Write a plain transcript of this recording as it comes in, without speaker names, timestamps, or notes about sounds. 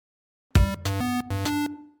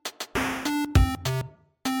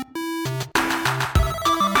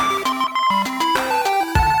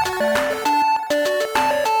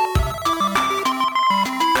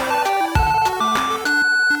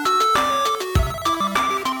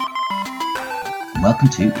and welcome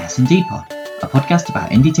to Yes Indeed Pod, a podcast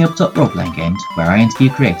about indie tabletop role-playing games where I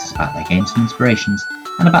interview creators about their games and inspirations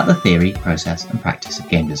and about the theory, process and practice of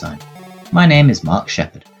game design. My name is Mark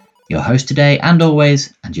Shepherd, your host today and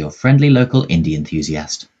always, and your friendly local indie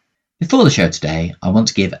enthusiast. Before the show today, I want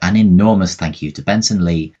to give an enormous thank you to Benson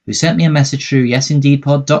Lee, who sent me a message through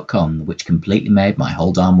yesindeedpod.com which completely made my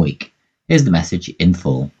whole darn week. Here's the message in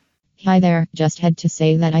full. Hi there, just had to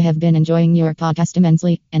say that I have been enjoying your podcast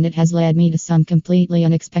immensely, and it has led me to some completely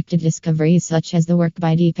unexpected discoveries such as the work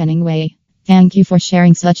by Deep Hemingway. Thank you for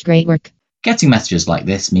sharing such great work. Getting messages like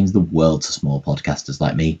this means the world to small podcasters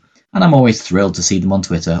like me, and I'm always thrilled to see them on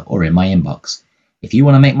Twitter or in my inbox. If you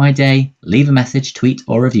want to make my day, leave a message, tweet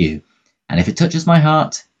or review, and if it touches my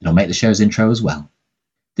heart, it'll make the show's intro as well.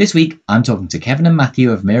 This week, I'm talking to Kevin and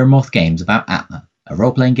Matthew of Meromorph Games about Atma, a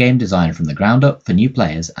role-playing game designed from the ground up for new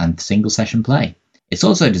players and single-session play. It's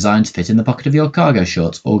also designed to fit in the pocket of your cargo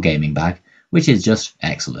shorts or gaming bag, which is just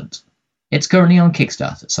excellent. It's currently on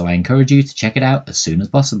Kickstarter, so I encourage you to check it out as soon as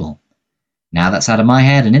possible. Now that's out of my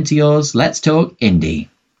head and into yours, let's talk indie.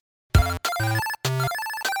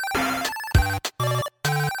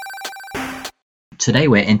 Today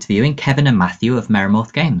we're interviewing Kevin and Matthew of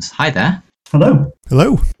Meromorph Games. Hi there. Hello.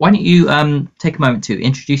 Hello. Why don't you take a moment to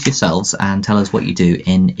introduce yourselves and tell us what you do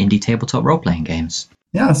in indie tabletop role-playing games?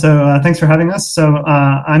 Yeah, so thanks for having us. So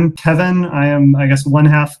I'm Kevin. I am, one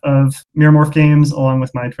half of Meromorph Games along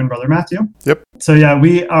with my twin brother, Matthew. Yep. So yeah,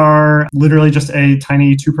 we are literally just a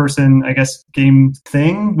tiny two-person, game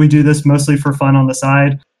thing. We do this mostly for fun on the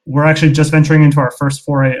side. We're actually just venturing into our first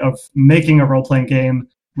foray of making a role-playing game.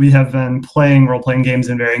 We have been playing role-playing games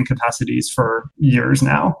in varying capacities for years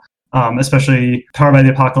now. Especially Powered by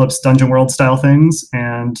the Apocalypse Dungeon World style things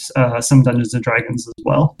and some Dungeons and Dragons as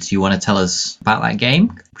well. Do you want to tell us about that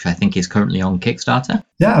game, which I think is currently on Kickstarter?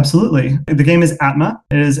 Yeah, absolutely. The game is Atma.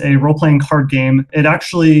 It is a role-playing card game. It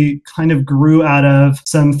actually kind of grew out of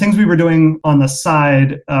some things we were doing on the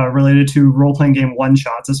side related to role-playing game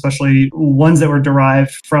one-shots, especially ones that were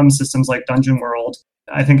derived from systems like Dungeon World.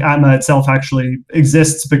 I think Atma itself actually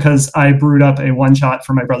exists because I brewed up a one-shot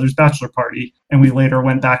for my brother's bachelor party, and we later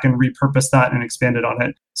went back and repurposed that and expanded on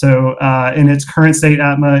it. So in its current state,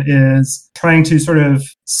 Atma is trying to sort of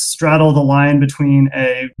straddle the line between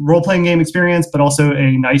a role-playing game experience, but also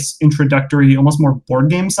a nice introductory, almost more board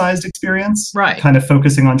game-sized experience. Right. Kind of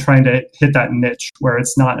focusing on trying to hit that niche where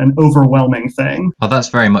it's not an overwhelming thing. Well, that's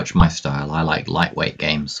very much my style. I like lightweight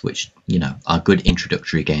games, which, are good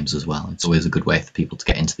introductory games as well. It's always a good way for people to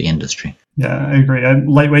get into the industry. Yeah, I agree.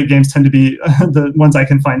 Lightweight games tend to be the ones I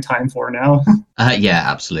can find time for now. Yeah,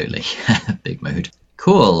 absolutely. Big mood.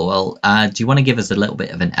 Cool. Well, do you want to give us a little bit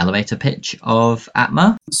of an elevator pitch of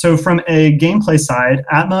Atma? So from a gameplay side,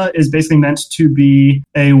 Atma is basically meant to be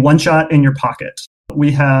a one-shot in your pocket. We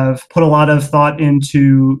have put a lot of thought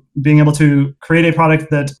into being able to create a product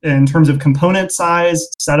that, in terms of component size,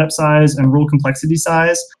 setup size, and rule complexity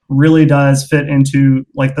size, really does fit into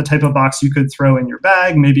the type of box you could throw in your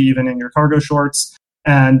bag, maybe even in your cargo shorts,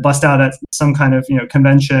 and bust out at some kind of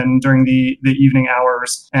convention during the evening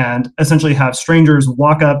hours and essentially have strangers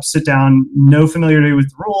walk up, sit down, no familiarity with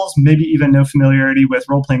the rules, maybe even no familiarity with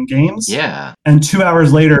role-playing games. Yeah. And 2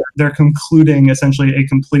 hours later, they're concluding essentially a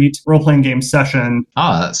complete role-playing game session.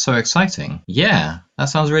 Oh, that's so exciting. Yeah. That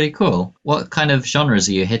sounds really cool. What kind of genres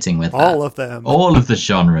are you hitting with that? All of them. All of the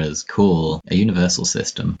genres. Cool. A universal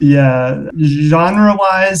system. Yeah.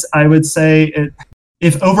 Genre-wise, I would say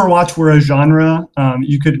if Overwatch were a genre,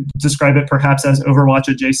 you could describe it perhaps as Overwatch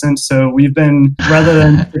adjacent. So we've been, rather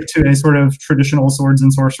than stick to a sort of traditional swords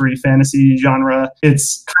and sorcery fantasy genre,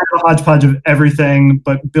 it's kind of a hodgepodge of everything,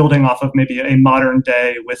 but building off of maybe a modern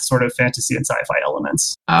day with sort of fantasy and sci-fi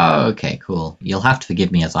elements. Oh, okay, cool. You'll have to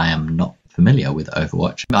forgive me as I am not familiar with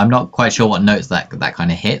Overwatch. I'm not quite sure what notes that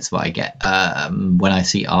kind of hits, but I get when I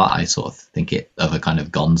see art, I sort of think of a kind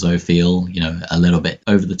of gonzo feel, a little bit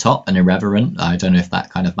over the top and irreverent. I don't know if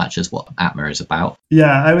that kind of matches what Atma is about.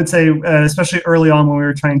 Yeah, I would say, especially early on when we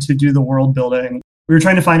were trying to do the world building, we were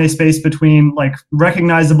trying to find a space between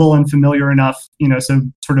recognizable and familiar enough, so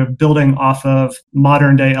sort of building off of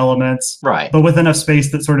modern day elements, right? But with enough space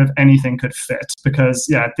that sort of anything could fit. Because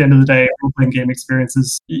at the end of the day, role-playing game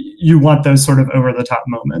experiences, you want those sort of over the top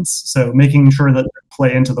moments. So making sure that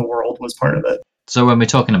play into the world was part of it. So when we're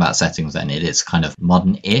talking about settings, then it is kind of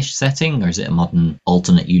modern-ish setting, or is it a modern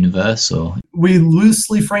alternate universe? Or we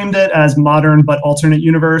loosely framed it as modern but alternate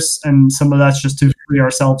universe, and some of that's just to free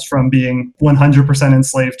ourselves from being 100%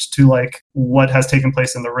 enslaved to what has taken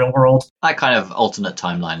place in the real world. That kind of alternate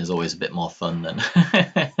timeline is always a bit more fun than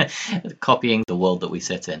copying the world that we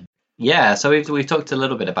sit in. Yeah, so we've talked a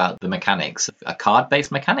little bit about the mechanics, a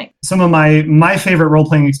card-based mechanic. Some of my favorite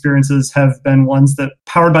role-playing experiences have been ones that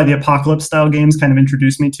Powered by the Apocalypse style games kind of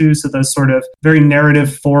introduced me to. So those sort of very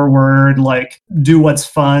narrative forward, like do what's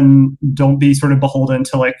fun, don't be sort of beholden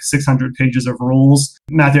to like 600 pages of rules.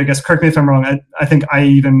 Matthew, I guess correct me if I'm wrong. I think I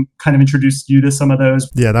even kind of introduced you to some of those.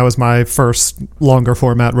 Yeah, that was my first longer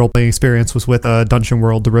format role-playing experience, was with a Dungeon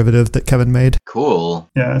World derivative that Kevin made. Cool.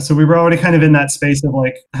 Yeah, so we were already kind of in that space of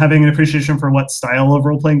like having an appreciation for what style of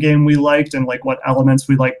role-playing game we liked and like what elements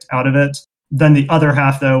we liked out of it. Then the other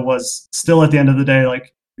half, though, was still at the end of the day,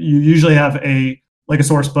 like you usually have a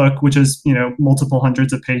source book, which is, multiple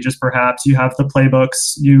hundreds of pages, perhaps. You have the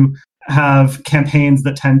playbooks. You have campaigns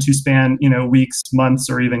that tend to span, weeks, months,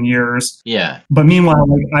 or even years. Yeah. But meanwhile,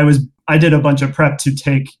 I did a bunch of prep to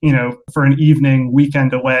take, for an evening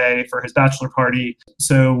weekend away for his bachelor party.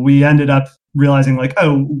 So we ended up realizing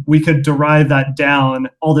we could derive that down.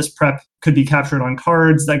 All this prep could be captured on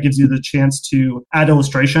cards. That gives you the chance to add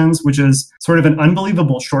illustrations, which is sort of an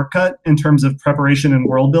unbelievable shortcut in terms of preparation and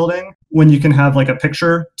world building, when you can have a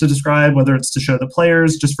picture to describe, whether it's to show the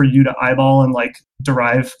players, just for you to eyeball and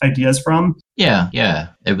derive ideas from. Yeah.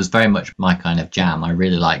 It was very much my kind of jam. I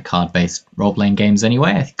really like card-based role-playing games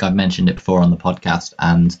anyway. I think I've mentioned it before on the podcast,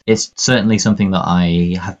 and it's certainly something that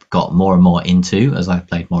I have got more and more into as I've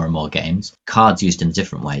played more and more games. Cards used in a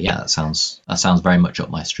different way. Yeah, that sounds very much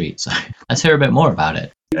up my street. So let's hear a bit more about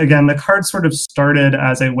it. Again, the card sort of started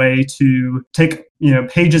as a way to take,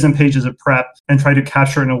 pages and pages of prep and try to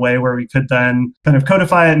capture it in a way where we could then kind of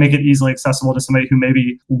codify it, make it easily accessible to somebody who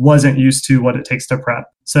maybe wasn't used to what it takes to prep.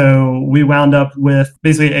 So we wound up with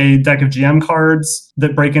basically a deck of GM cards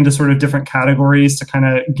that break into sort of different categories to kind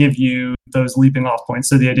of give you those leaping off points.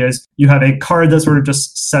 So the idea is you have a card that sort of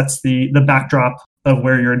just sets the backdrop of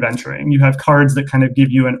where you're adventuring. You have cards that kind of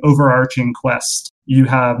give you an overarching quest. You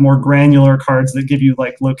have more granular cards that give you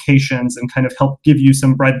locations and kind of help give you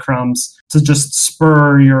some breadcrumbs to just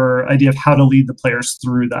spur your idea of how to lead the players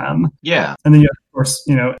through them. Yeah. And then you have, of course,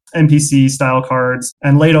 NPC style cards.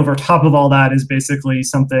 And laid over top of all that is basically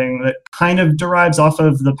something that kind of derives off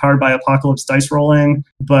of the Powered by Apocalypse dice rolling,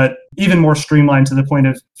 but even more streamlined to the point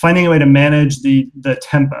of finding a way to manage the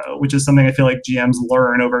tempo, which is something I feel like GMs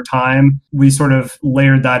learn over time. We sort of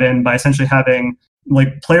layered that in by essentially having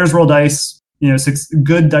players roll dice. 6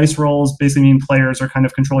 good dice rolls basically mean players are kind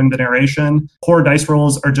of controlling the narration. Poor dice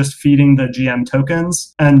rolls are just feeding the GM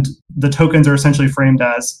tokens, and the tokens are essentially framed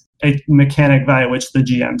as a mechanic via which the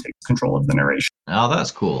GM takes control of the narration. Oh,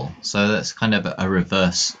 that's cool. So that's kind of a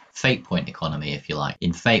reverse Fate point economy, if you like.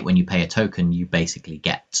 In Fate, when you pay a token, you basically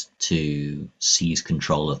get to seize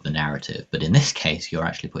control of the narrative. But in this case, you're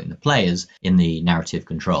actually putting the players in the narrative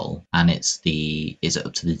control, and it's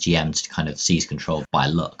up to the GM to kind of seize control by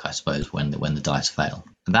luck, I suppose, when the dice fail.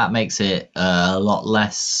 That makes it a lot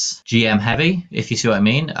less GM heavy, if you see what I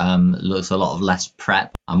mean. Looks a lot of less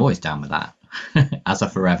prep. I'm always down with that. As a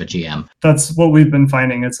forever GM. That's what we've been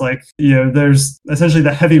finding. It's there's essentially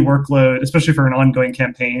the heavy workload, especially for an ongoing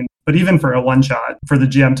campaign, but even for a one-shot, for the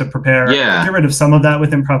GM to prepare. Yeah. Get rid of some of that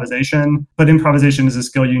with improvisation, but improvisation is a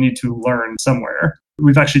skill you need to learn somewhere.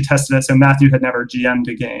 We've actually tested it. So Matthew had never GM'd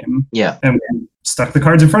a game. Yeah. And we stuck the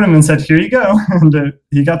cards in front of him and said, here you go. And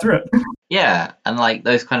he got through it. Yeah, and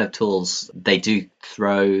those kind of tools, they do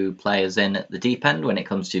throw players in at the deep end when it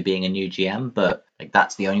comes to being a new GM, but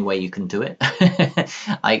that's the only way you can do it.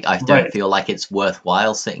 I don't feel like it's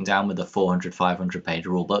worthwhile sitting down with a 400, 500 page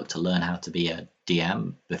rule book to learn how to be a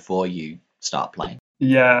DM before you start playing.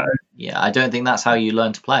 Yeah, I don't think that's how you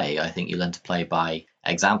learn to play. I think you learn to play by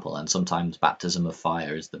example, and sometimes baptism of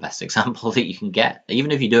fire is the best example that you can get. Even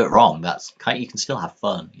if you do it wrong, you can still have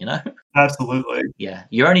fun, Absolutely. Yeah,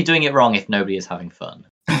 you're only doing it wrong if nobody is having fun.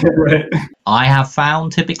 Right. I have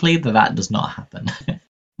found typically that does not happen.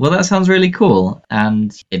 Well, that sounds really cool,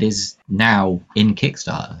 and it is now in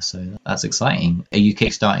Kickstarter, so that's exciting. Are you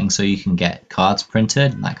kickstarting so you can get cards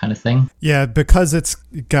printed and that kind of thing? Yeah, because it's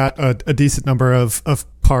got a decent number of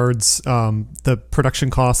cards, the production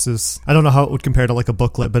cost is, I don't know how it would compare to a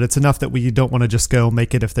booklet, but it's enough that we don't want to just go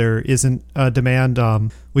make it if there isn't a demand.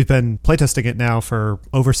 We've been playtesting it now for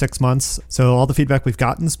over 6 months, so all the feedback we've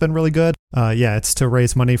gotten has been really good. It's to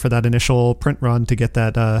raise money for that initial print run to get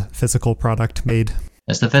that physical product made.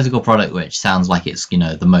 It's the physical product which sounds like it's,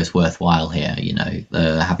 the most worthwhile here,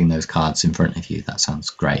 having those cards in front of you. That sounds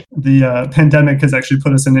great. The pandemic has actually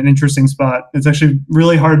put us in an interesting spot. It's actually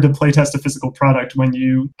really hard to playtest a physical product when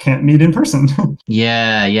you can't meet in person.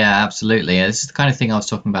 Yeah, absolutely. This is the kind of thing I was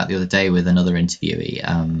talking about the other day with another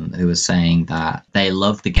interviewee who was saying that they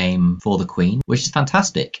love the game for the Queen, which is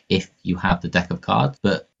fantastic if you have the deck of cards,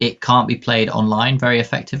 but it can't be played online very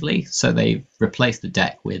effectively. So they've replaced the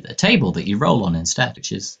deck with a table that you roll on instead,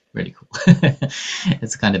 which is really cool.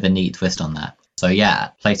 It's kind of a neat twist on that. So yeah,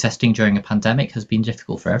 playtesting during a pandemic has been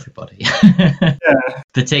difficult for everybody. Yeah.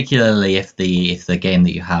 Particularly if the game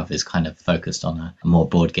that you have is kind of focused on a more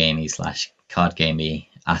board gamey / card gamey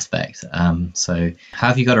aspect. So how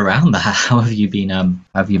have you got around that? How have you been how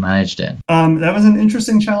have you managed it? That was an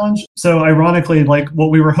interesting challenge. So ironically, like what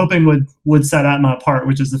we were hoping would set Atma apart,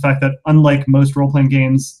 which is the fact that unlike most role-playing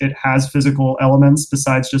games, it has physical elements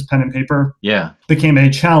besides just pen and paper. Yeah. Became a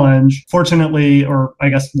challenge. Fortunately, or I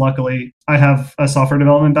guess luckily, I have a software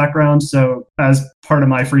development background. So as part of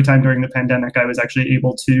my free time during the pandemic, I was actually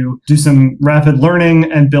able to do some rapid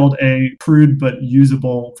learning and build a crude but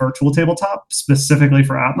usable virtual tabletop specifically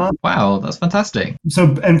for Atma. Wow, that's fantastic.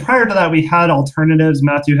 So, and prior to that, we had alternatives.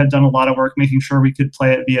 Matthew had done a lot of work making sure we could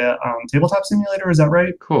play it via Tabletop Simulator. Is that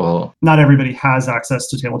right? Cool. Not everybody has access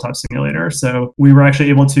to Tabletop Simulator. So we were actually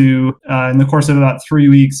able to, in the course of about 3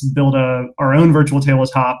 weeks, build our own virtual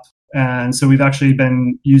tabletop. And so we've actually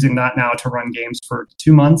been using that now to run games for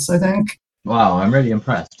 2 months, I think. Wow, I'm really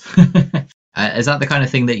impressed. Is that the kind of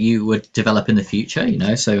thing that you would develop in the future?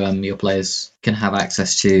 So your players can have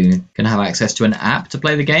access to an app to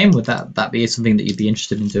play the game. Would that be something that you'd be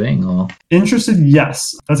interested in doing? Or interested?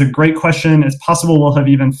 Yes, that's a great question. It's possible we'll have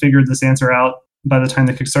even figured this answer out by the time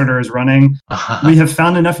the Kickstarter is running. We have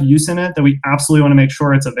found enough use in it that we absolutely want to make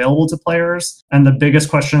sure it's available to players. And the biggest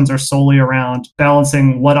questions are solely around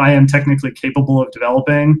balancing what I am technically capable of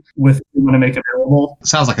developing with what we want to make available.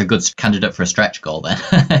 Sounds like a good candidate for a stretch goal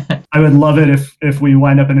then. I would love it if we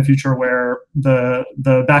wind up in a future where the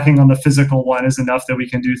backing on the physical one is enough that we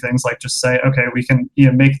can do things like just say, okay, we can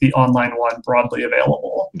make the online one broadly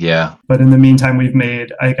available. Yeah. But in the meantime, we've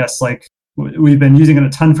made, I guess, we've been using it a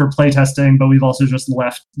ton for playtesting, but we've also just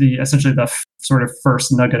left essentially the sort of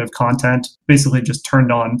first nugget of content basically just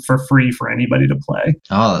turned on for free for anybody to play.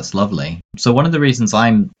 Oh, that's lovely. So one of the reasons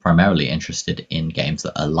I'm primarily interested in games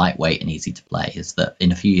that are lightweight and easy to play is that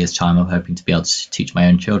in a few years' time, I'm hoping to be able to teach my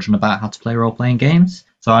own children about how to play role-playing games.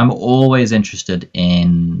 So I'm always interested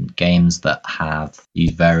in games that have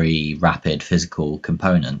these very rapid physical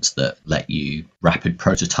components that let you rapid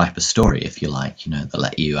prototype a story, if you like, that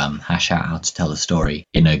let you hash out how to tell a story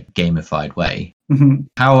in a gamified way. Mm-hmm.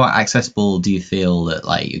 How accessible do you feel that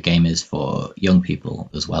your game is for young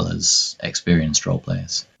people as well as experienced role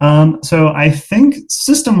players? So I think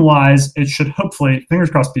system-wise, it should hopefully,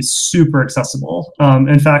 fingers crossed, be super accessible.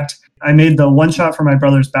 In fact, I made the one shot for my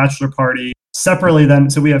brother's bachelor party separately then.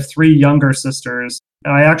 So we have 3 younger sisters.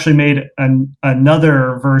 I actually made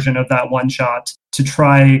another version of that one shot to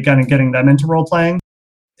try kind of getting them into role playing.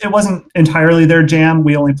 It wasn't entirely their jam.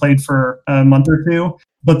 We only played for a month or 2.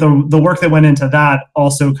 But the work that went into that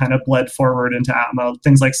also kind of bled forward into Atma.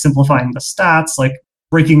 Things like simplifying the stats, like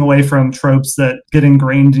breaking away from tropes that get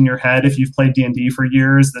ingrained in your head if you've played D&D for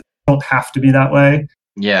years that don't have to be that way.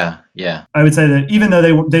 Yeah, yeah. I would say that even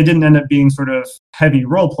though they didn't end up being sort of heavy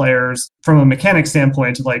role players, from a mechanic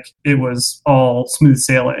standpoint, it was all smooth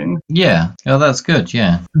sailing. Yeah. Oh, that's good.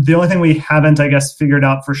 Yeah. The only thing we haven't, I guess, figured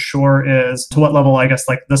out for sure is to what level, I guess,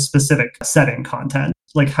 the specific setting content,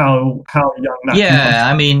 how young that. Yeah,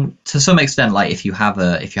 I mean, to some extent, if you have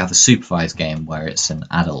a supervised game where it's an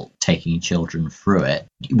adult taking children through it,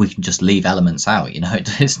 we can just leave elements out.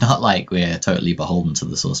 It's not like we're totally beholden to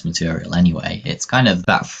the source material anyway. It's kind of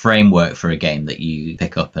that framework for a game that you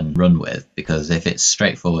pick up and run with, because if it's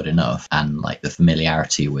straightforward enough and the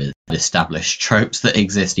familiarity with established tropes that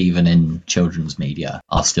exist even in children's media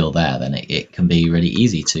are still there, then it can be really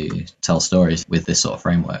easy to tell stories with this sort of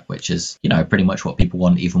framework, which is pretty much what people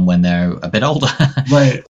want even when they're a bit older.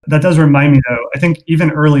 Right. That does remind me, though, I think even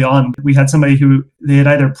early on, we had somebody who they had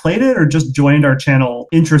either played it or just joined our channel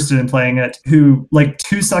interested in playing it, who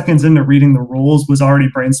 2 seconds into reading the rules was already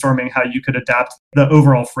brainstorming how you could adapt the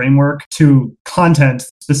overall framework to content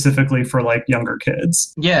specifically for younger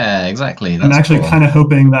kids. Yeah, exactly. That's I'm actually cool. kind of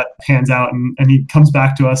hoping that pans out and he comes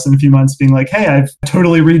back to us in a few months being like, hey, I've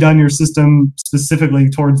totally redone your system specifically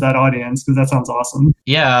towards that audience, because that sounds awesome.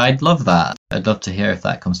 Yeah, I'd love that. I'd love to hear if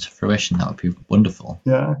that comes to fruition. That would be wonderful.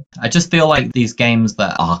 Yeah. I just feel like these games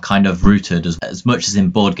that are kind of rooted as much as in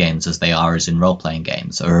board games as they are as in role-playing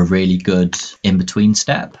games are a really good in-between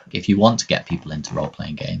step if you want to get people into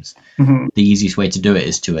role-playing games. Mm-hmm. The easiest way to do it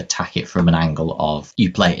is to attack it from an angle of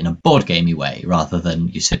you play it in a board gamey way rather than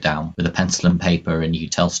you sit down with a pencil and paper and you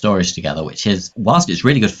tell stories together, which is, whilst it's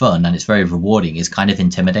really good fun and it's very rewarding, is kind of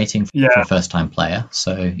intimidating for a first-time player.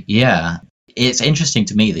 So yeah, It's interesting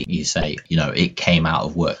to me that you say, it came out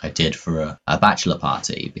of work I did for a bachelor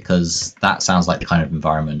party, because that sounds like the kind of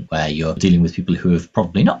environment where you're dealing with people who have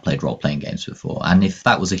probably not played role-playing games before. And if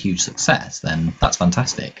that was a huge success, then that's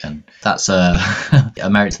fantastic. And that's a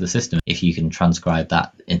merit to the system if you can transcribe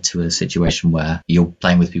that into a situation where you're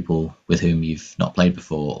playing with people with whom you've not played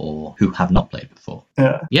before or who have not played before.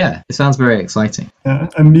 Yeah, it sounds very exciting.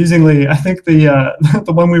 Amusingly, I think the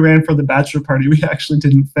the one we ran for the bachelor party, we actually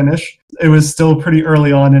didn't finish. It was still pretty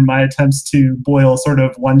early on in my attempts to boil sort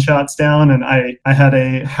of one-shots down, and I had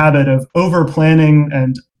a habit of over-planning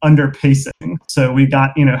and under-pacing. So we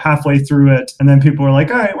got, halfway through it, and then people were like,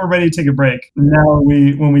 all right, we're ready to take a break. Now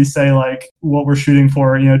when we say like what we're shooting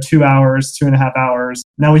for, 2 hours, 2.5 hours,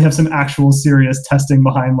 now we have some actual serious testing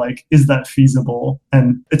behind like, is that feasible?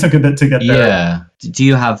 And it took a bit to get there. Yeah. Do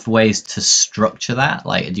you have ways to structure that?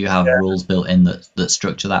 Like, do you have rules built in that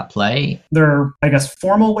structure that play? There are, I guess,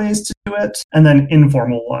 formal ways to do it, and then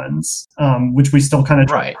informal ones, which we still kind of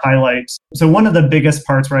highlight. So one of the biggest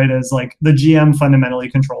parts, right, is like the GM fundamentally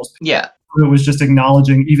controls. Yeah. It was just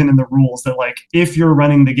acknowledging, even in the rules, that like, if you're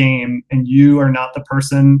running the game and you are not the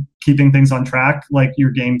person keeping things on track, like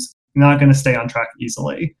your game's not going to stay on track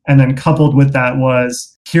easily. And then coupled with that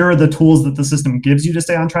was, here are the tools that the system gives you to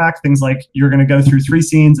stay on track. Things like you're going to go through 3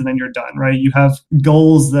 scenes and then you're done, right? You have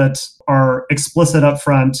goals that are explicit up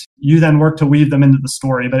front. You then work to weave them into the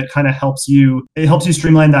story, but it kind of helps you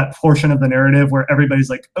streamline that portion of the narrative where everybody's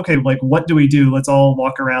like, okay, like what do we do? Let's all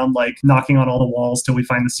walk around like knocking on all the walls till we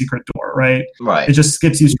find the secret door, right? Right. It just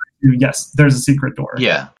skips you straight to, yes, there's a secret door.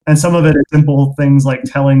 Yeah. And some of it is simple things like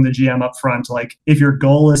telling the GM up front, like if your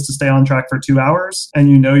goal is to stay on track for 2 hours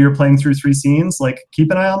and you're playing through 3 scenes, like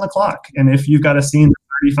keep an eye on the clock. And if you've got a scene for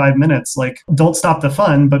 35 minutes, like don't stop the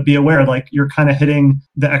fun, but be aware like you're kind of hitting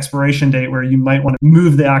the expiration date where you might want to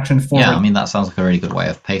move the action forward. Yeah, I mean, that sounds like a really good way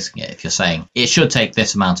of pacing it. If you're saying it should take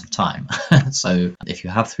this amount of time. So if you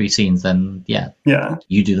have 3 scenes, then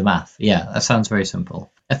you do the math. Yeah, that sounds very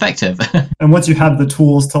simple. Effective. And once you have the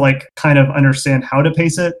tools to like kind of understand how to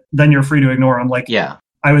pace it, then you're free to ignore them. Like,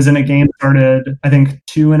 I was in a game started, I think,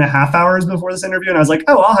 2.5 hours before this interview. And I was like,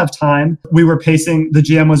 oh, I'll have time. We were pacing, the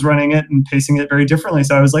GM was running it and pacing it very differently.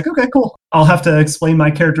 So I was like, okay, cool. I'll have to explain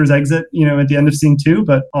my character's exit, at the end of scene 2,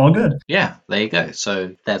 but all good. Yeah, there you go.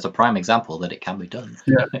 So there's a prime example that it can be done.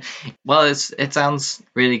 Yeah. Well, it sounds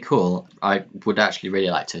really cool. I would actually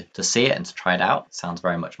really like to see it and to try it out. It sounds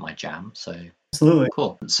very much my jam. So absolutely.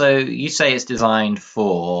 Cool. So you say it's designed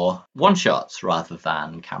for one-shots rather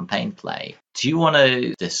than campaign play. Do you want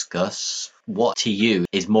to discuss what to you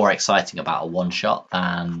is more exciting about a one-shot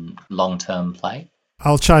than long-term play?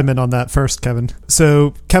 I'll chime in on that first, Kevin.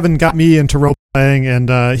 So Kevin got me into role-playing,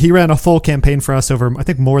 and he ran a full campaign for us over, I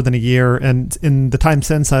think, more than a year. And in the time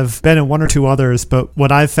since, I've been in 1 or 2 others. But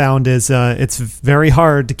what I've found is it's very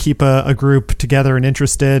hard to keep a group together and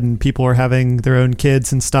interested, and people are having their own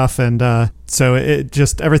kids and stuff. And so it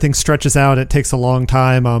just, everything stretches out. It takes a long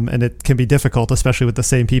time, and it can be difficult, especially with the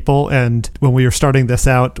same people. And when we were starting this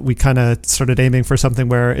out, we kind of started aiming for something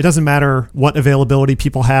where it doesn't matter what availability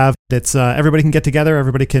people have. It's everybody can get together,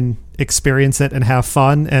 everybody can experience it and have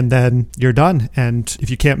fun, and then you're done. And if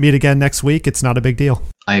you can't meet again next week, it's not a big deal.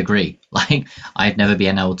 I agree. Like, I've never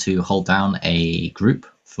been able to hold down a group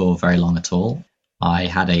for very long at all. I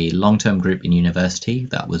had a long-term group in university.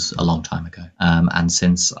 That was a long time ago. And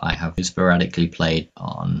since I have sporadically played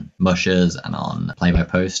on Mushers and on Play by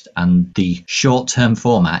Post, and the short-term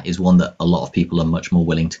format is one that a lot of people are much more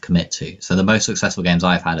willing to commit to. So the most successful games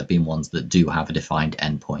I've had have been ones that do have a defined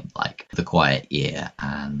endpoint, like The Quiet Year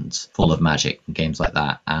and Fall of Magic and games like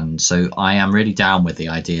that. And so I am really down with the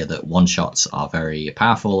idea that one-shots are a very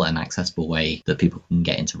powerful and accessible way that people can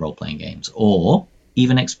get into role-playing games, or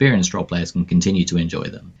even experienced role players can continue to enjoy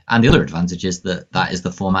them. And the other advantage is that is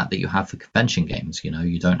the format that you have for convention games.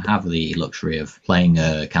 You don't have the luxury of playing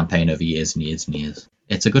a campaign over years and years and years.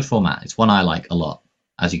 It's a good format. It's one I like a lot,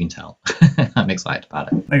 as you can tell. I'm excited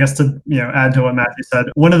about it. I guess to add to what Matthew said,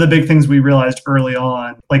 one of the big things we realized early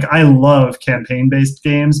on, like I love campaign-based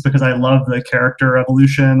games because I love the character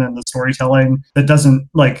evolution and the storytelling that doesn't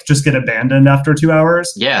like just get abandoned after 2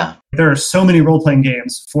 hours. Yeah. There are so many role-playing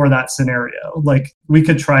games for that scenario. Like we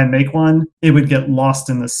could try and make one, it would get lost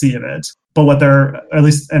in the sea of it. But what they're, at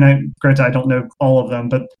least, and granted, I don't know all of them,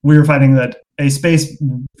 but we were finding that a space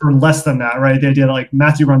for less than that, right? The idea that like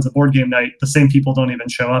Matthew runs a board game night, the same people don't even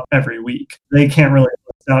show up every week. They can't really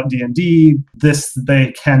about D&D, this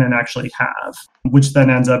they can and actually have, which then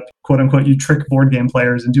ends up, quote unquote, you trick board game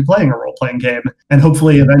players into playing a role-playing game. And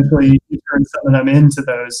hopefully eventually you turn some of them into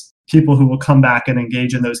those people who will come back and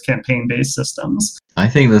engage in those campaign-based systems. I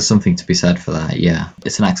think there's something to be said for that, yeah.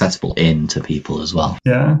 It's an accessible in to people as well.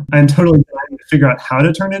 Yeah, I'm totally trying to figure out how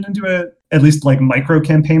to turn it into a at least like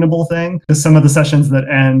micro-campaignable thing. Because some of the sessions that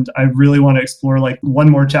end, I really want to explore like one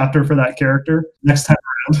more chapter for that character next time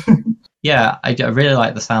around. Yeah, I really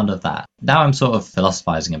like the sound of that. Now I'm sort of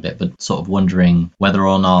philosophizing a bit, but sort of wondering whether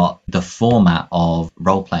or not the format of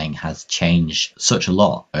role-playing has changed such a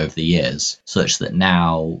lot over the years, such that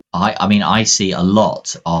now, I see a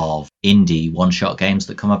lot of indie one-shot games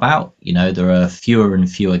that come about. You know, there are fewer and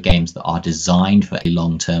fewer games that are designed for a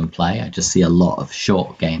long-term play. I just see a lot of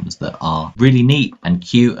short games that are really neat and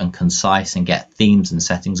cute and concise and get themes and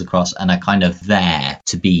settings across and are kind of there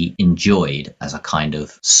to be enjoyed as a kind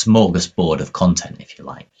of smorgasbord of content, if you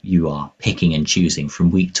like. You are picking and choosing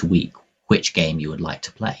from week to week which game you would like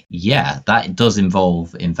to play. Yeah, that does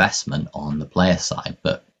involve investment on the player side,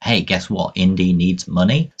 but hey, guess what? Indie needs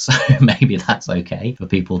money, so maybe that's okay for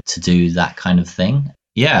people to do that kind of thing.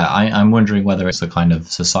 Yeah, I'm wondering whether it's a kind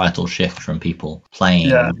of societal shift from people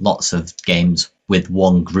playing lots of games with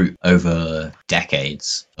one group over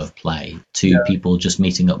decades of play to people just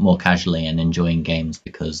meeting up more casually and enjoying games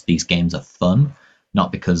because these games are fun,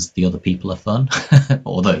 not because the other people are fun,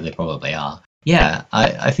 although they probably are. Yeah,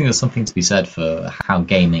 I think there's something to be said for how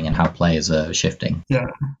gaming and how players are shifting. Yeah,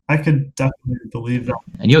 I could definitely believe that.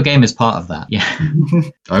 And your game is part of that, yeah.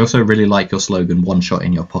 I also really like your slogan, one shot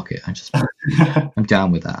in your pocket. I'm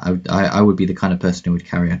down with that. I would be the kind of person who would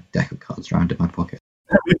carry a deck of cards around in my pocket.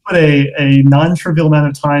 We put a non-trivial amount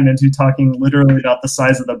of time into talking literally about the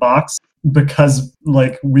size of the box because,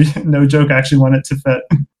 like, we, no joke, actually want it to fit.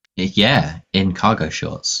 Yeah, in cargo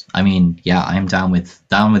shorts. I mean, yeah, I'm down with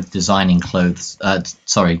designing clothes.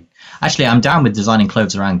 Actually, I'm down with designing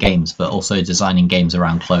clothes around games, but also designing games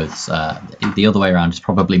around clothes. The other way around is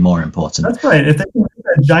probably more important. That's right. If they can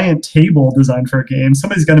make a giant table designed for a game,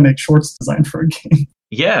 somebody's got to make shorts designed for a game.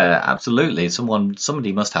 Yeah, absolutely.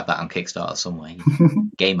 Somebody must have that on Kickstarter somewhere.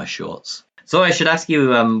 Gamer shorts. So I should ask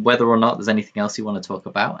you whether or not there's anything else you want to talk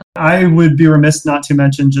about. I would be remiss not to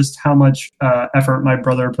mention just how much effort my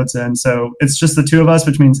brother puts in. So it's just the two of us,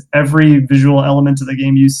 which means every visual element of the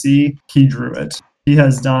game you see, he drew it. He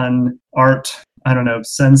has done art, I don't know,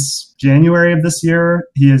 since January of this year.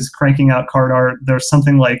 He is cranking out card art. There's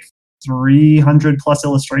something like 300 plus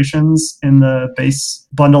illustrations in the base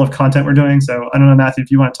bundle of content we're doing. So I don't know, Matthew, if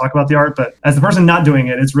you want to talk about the art, but as the person not doing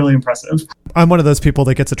it, it's really impressive. I'm one of those people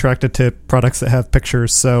that gets attracted to products that have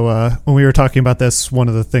pictures. So when we were talking about this, one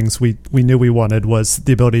of the things we knew we wanted was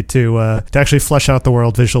the ability to actually flesh out the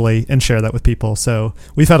world visually and share that with people. So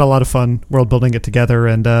we've had a lot of fun world building it together,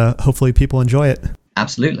 and hopefully people enjoy it.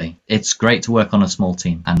 Absolutely. It's great to work on a small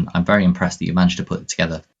team, and I'm very impressed that you managed to put it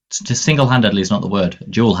together. Just single-handedly is not the word.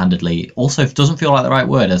 Dual-handedly also doesn't feel like the right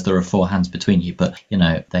word, as there are four hands between you, but, you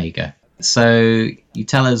know, there you go. So you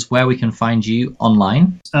tell us where we can find you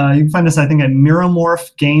online. You can find us, I think, at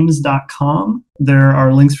meromorphgames.com. There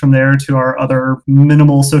are links from there to our other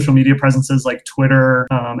minimal social media presences like Twitter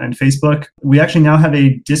and Facebook. We actually now have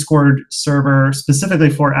a Discord server specifically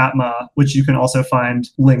for Atma, which you can also find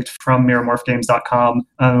linked from meromorphgames.com.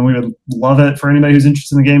 We would love it for anybody who's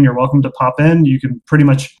interested in the game. You're welcome to pop in. You can pretty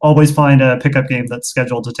much always find a pickup game that's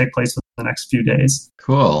scheduled to take place within the next few days.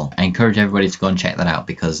 Cool. I encourage everybody to go and check that out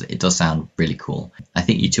because it does sound really cool. I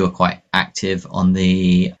think you two are quite active on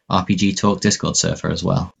the RPG Talk Discord server as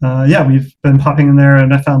well. Yeah, we've been popping in there,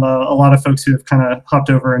 and I found a lot of folks who have kind of hopped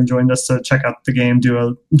over and joined us to check out the game,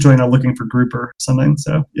 join a looking for group or something.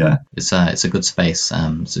 So yeah, it's a good space. So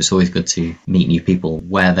it's always good to meet new people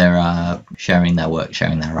where they're sharing their work,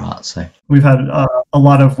 sharing their art. So we've had a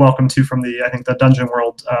lot of welcome too from I think the Dungeon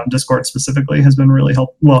World Discord specifically has been really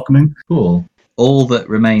welcoming. Cool. All that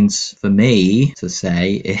remains for me to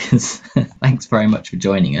say is thanks very much for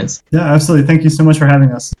joining us. Yeah, absolutely. Thank you so much for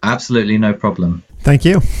having us. Absolutely no problem. Thank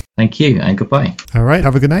you. Thank you, and goodbye. All right.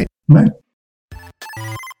 Have a good night. Bye.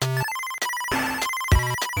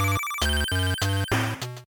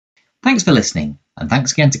 Thanks for listening, and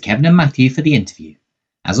thanks again to Kevin and Matthew for the interview.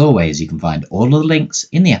 As always, you can find all of the links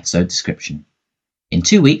in the episode description. In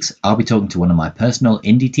 2 weeks, I'll be talking to one of my personal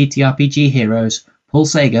indie TTRPG heroes, Paul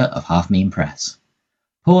Sager of Half Mean Press.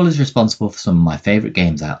 Paul is responsible for some of my favourite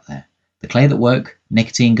games out there, The Clay That Woke,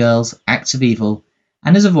 Nicotine Girls, Acts of Evil,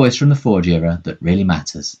 and is a voice from the Forge era that really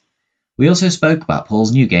matters. We also spoke about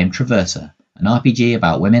Paul's new game Traverser, an RPG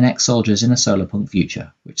about women ex-soldiers in a solarpunk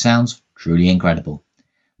future, which sounds truly incredible.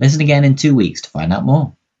 Listen again in 2 weeks to find out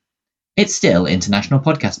more. It's still International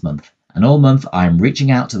Podcast Month, and all month I'm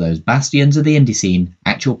reaching out to those bastions of the indie scene,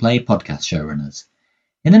 actual play podcast showrunners.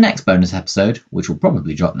 In the next bonus episode, which will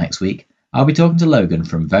probably drop next week, I'll be talking to Logan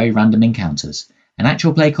from Very Random Encounters, an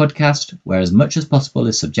actual play podcast where as much as possible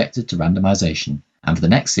is subjected to randomization, and for the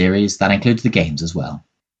next series that includes the games as well.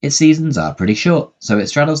 Its seasons are pretty short, so it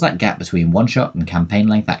straddles that gap between one-shot and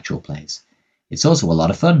campaign-length actual plays. It's also a lot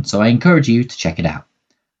of fun, so I encourage you to check it out.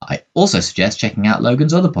 I also suggest checking out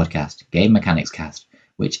Logan's other podcast, Game Mechanics Cast,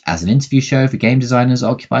 which as an interview show for game designers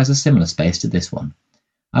occupies a similar space to this one.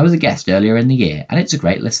 I was a guest earlier in the year, and it's a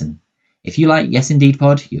great listen. If you like Yes Indeed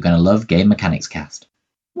Pod, you're going to love Game Mechanics Cast.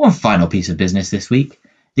 One final piece of business this week.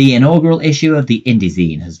 The inaugural issue of the Indie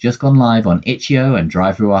Zine has just gone live on itch.io and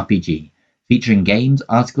DriveThruRPG, featuring games,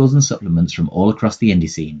 articles and supplements from all across the indie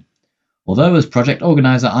scene. Although as project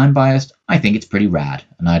organiser I'm biased, I think it's pretty rad,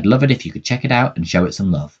 and I'd love it if you could check it out and show it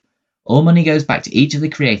some love. All money goes back to each of the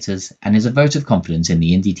creators and is a vote of confidence in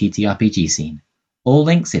the indie TTRPG scene. All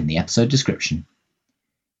links in the episode description.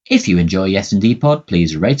 If you enjoy Yes Indeed Pod,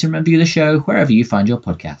 please rate and review the show wherever you find your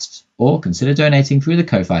podcasts, or consider donating through the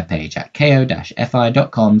Ko-Fi page at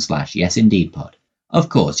ko-fi.com/yesindeedpod. Of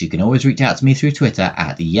course, you can always reach out to me through Twitter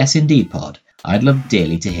at YesIndeedPod. I'd love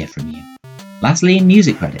dearly to hear from you. Lastly,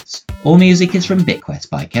 music credits. All music is from BitQuest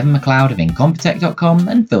by Kevin MacLeod of Incompetech.com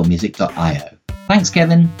and filmmusic.io. Thanks,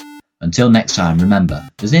 Kevin. Until next time, remember,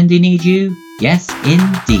 does indie need you? Yes,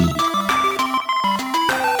 indeed.